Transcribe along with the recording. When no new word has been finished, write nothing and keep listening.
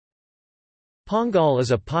Pongal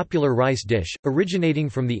is a popular rice dish, originating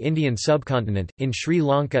from the Indian subcontinent, in Sri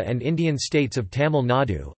Lanka and Indian states of Tamil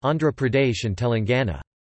Nadu, Andhra Pradesh and Telangana.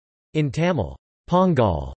 In Tamil,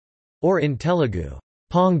 Pongal, or in Telugu,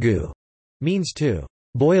 Pongu, means to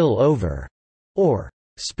boil over or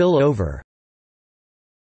spill over.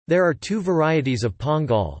 There are two varieties of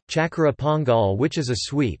Pongal, Chakkara Pongal, which is a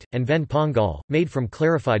sweet, and Venn Pongal, made from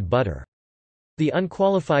clarified butter. The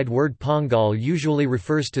unqualified word Pongal usually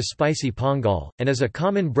refers to spicy Pongal, and is a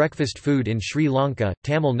common breakfast food in Sri Lanka,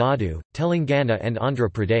 Tamil Nadu, Telangana and Andhra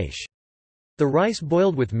Pradesh. The rice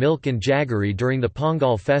boiled with milk and jaggery during the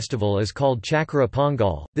Pongal festival is called Chakkara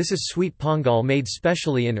Pongal. This is sweet Pongal made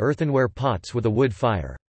specially in earthenware pots with a wood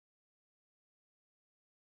fire.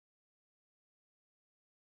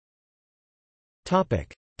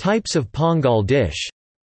 Types of Pongal dish.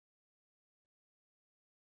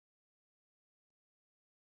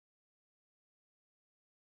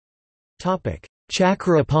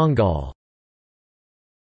 Chakkara Pongal.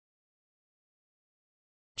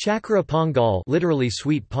 Chakkara Pongal, literally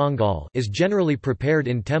sweet Pongal, is generally prepared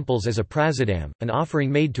in temples as a prasadam, an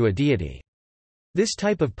offering made to a deity. This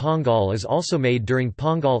type of Pongal is also made during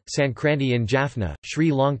Pongal Sankranti in Jaffna,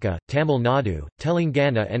 Sri Lanka, Tamil Nadu,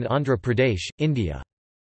 Telangana and Andhra Pradesh, India.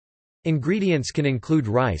 Ingredients can include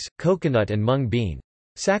rice, coconut and mung bean.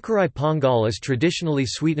 Sakkarai Pongal is traditionally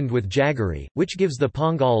sweetened with jaggery, which gives the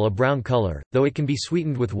Pongal a brown color, though it can be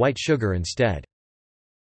sweetened with white sugar instead.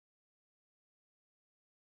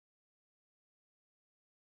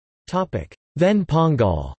 Venn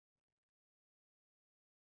Pongal.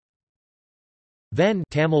 Venn,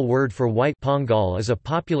 Tamil word for white Pongal, is a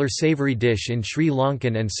popular savoury dish in Sri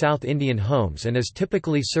Lankan and South Indian homes and is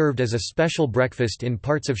typically served as a special breakfast in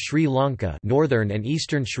parts of Sri Lanka, northern and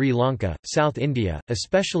eastern Sri Lanka, South India,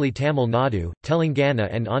 especially Tamil Nadu, Telangana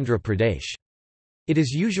and Andhra Pradesh. It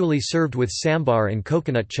is usually served with sambar and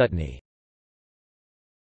coconut chutney.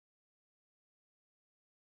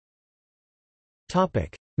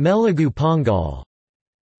 Melagu Pongal.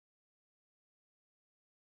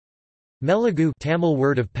 Melagu, Tamil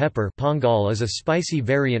word of pepper, Pongal is a spicy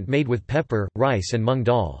variant made with pepper, rice and mung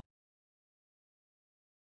dal.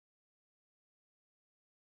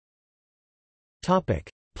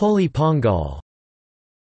 Puli Pongal.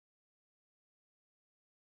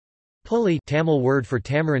 Puli, Tamil word for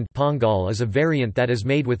tamarind, Pongal is a variant that is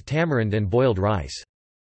made with tamarind and boiled rice.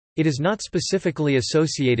 It is not specifically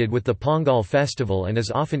associated with the Pongal festival and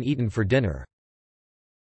is often eaten for dinner.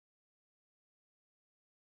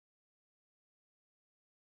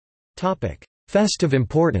 Festive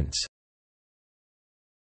importance.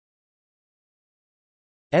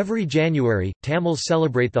 Every January, Tamils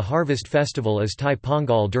celebrate the harvest festival as Thai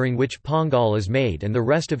Pongal, during which Pongal is made, and the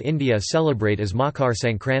rest of India celebrate as Makar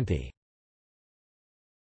Sankranti.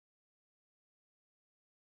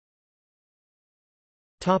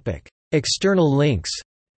 External links.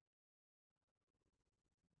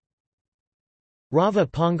 Rava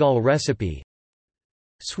Pongal recipe,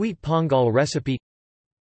 Sweet Pongal recipe,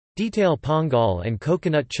 Detail Pongal and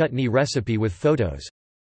coconut chutney recipe with photos,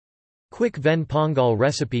 Quick Venn Pongal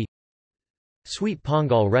recipe, Sweet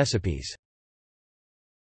Pongal recipes.